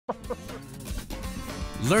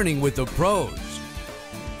Learning with the pros.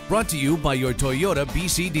 Brought to you by your Toyota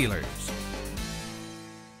BC dealers.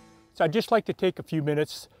 So I'd just like to take a few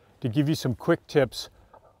minutes to give you some quick tips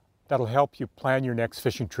that'll help you plan your next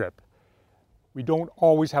fishing trip. We don't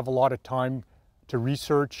always have a lot of time to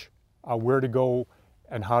research where to go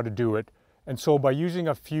and how to do it. And so by using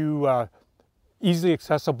a few easily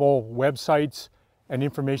accessible websites and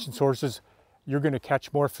information sources, you're going to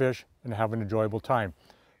catch more fish and have an enjoyable time.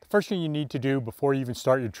 The first thing you need to do before you even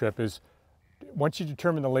start your trip is, once you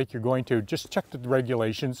determine the lake you're going to, just check the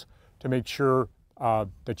regulations to make sure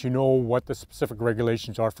that you know what the specific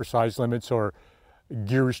regulations are for size limits or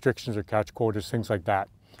gear restrictions or catch quotas, things like that.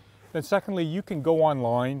 Then secondly, you can go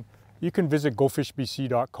online. You can visit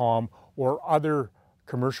gofishbc.com or other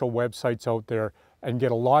commercial websites out there and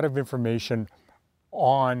get a lot of information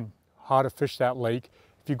on how to fish that lake.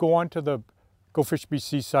 If you go onto the Go Fish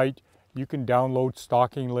BC site, you can download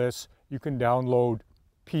stocking lists. You can download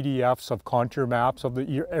PDFs of contour maps of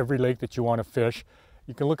every lake that you want to fish.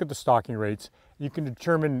 You can look at the stocking rates. You can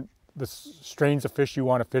determine the strains of fish you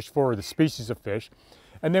want to fish for, or the species of fish.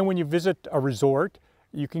 And then when you visit a resort,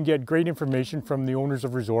 you can get great information from the owners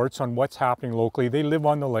of resorts on what's happening locally. They live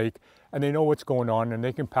on the lake and they know what's going on, and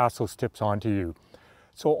they can pass those tips on to you.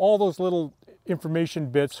 So all those little information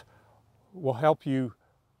bits will help you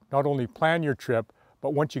not only plan your trip,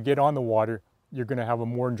 but once you get on the water, you're going to have a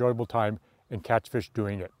more enjoyable time and catch fish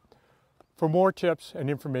doing it. For more tips and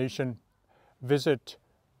information, visit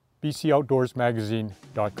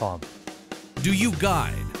bcoutdoorsmagazine.com. Do you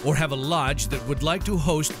guide or have a lodge that would like to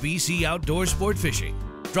host BC Outdoor Sport Fishing?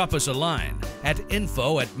 Drop us a line at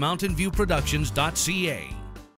info@mountainviewproductions.ca.